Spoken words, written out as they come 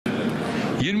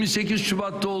28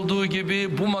 Şubat'ta olduğu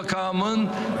gibi bu makamın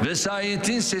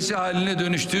vesayetin sesi haline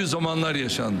dönüştüğü zamanlar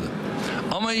yaşandı.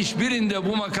 Ama hiçbirinde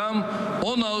bu makam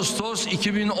 10 Ağustos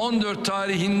 2014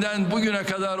 tarihinden bugüne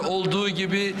kadar olduğu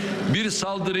gibi bir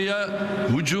saldırıya,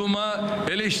 hücuma,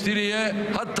 eleştiriye,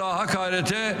 hatta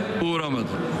hakarete uğramadı.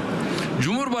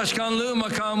 Cumhurbaşkanlığı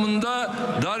makamında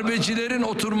darbecilerin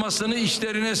oturmasını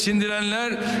içlerine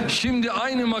sindirenler şimdi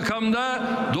aynı makamda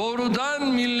doğrudan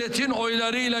milletin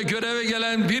oylarıyla göreve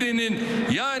gelen birinin,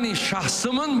 yani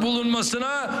şahsımın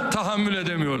bulunmasına tahammül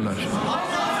edemiyorlar.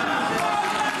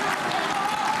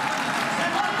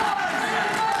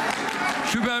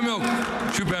 Şüphem yok,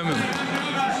 şüphem yok.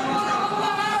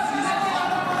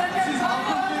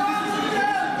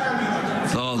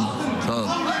 Sağ olun, sağ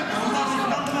olun.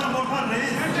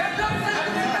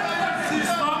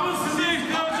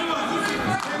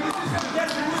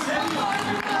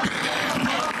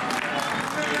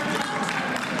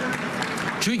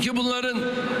 Çünkü bunların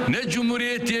ne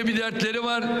cumhuriyet diye bir dertleri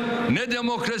var, ne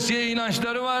demokrasiye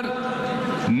inançları var,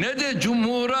 ne de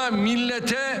cumhura,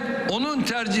 millete, onun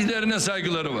tercihlerine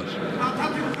saygıları var.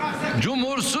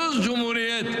 Cumhursuz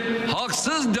cumhuriyet,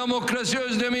 haksız demokrasi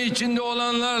özlemi içinde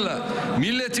olanlarla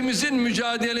milletimizin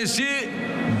mücadelesi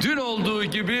dün olduğu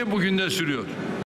gibi bugün de sürüyor.